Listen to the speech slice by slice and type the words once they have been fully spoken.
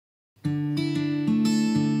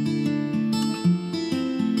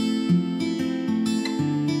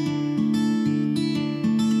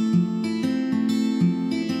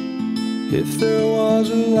If there was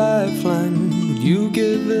a lifeline, would you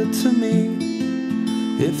give it to me?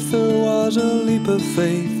 If there was a leap of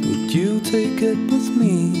faith, would you take it with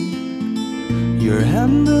me? Your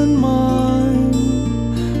hand in mine,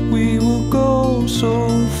 we will go so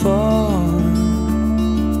far.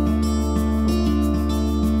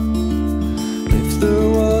 If there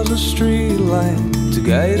was a streetlight to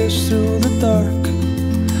guide us through the dark,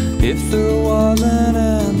 if there was an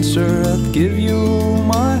answer, I'd give you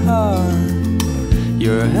my heart.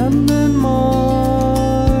 Your hand in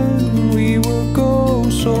mine, we will go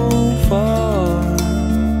so far.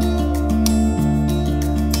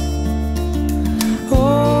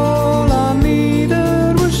 All I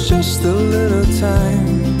needed was just a little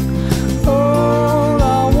time. All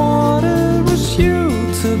I wanted was you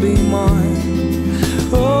to be mine.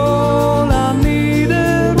 All I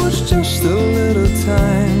needed was just a little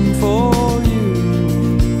time for you.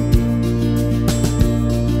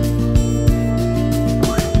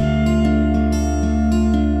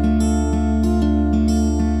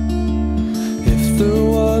 If there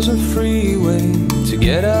was a freeway to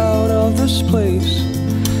get out of this place,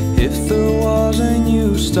 if there was a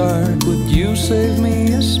new start, would you save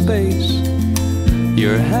me a space?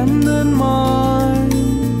 Your hand in mine,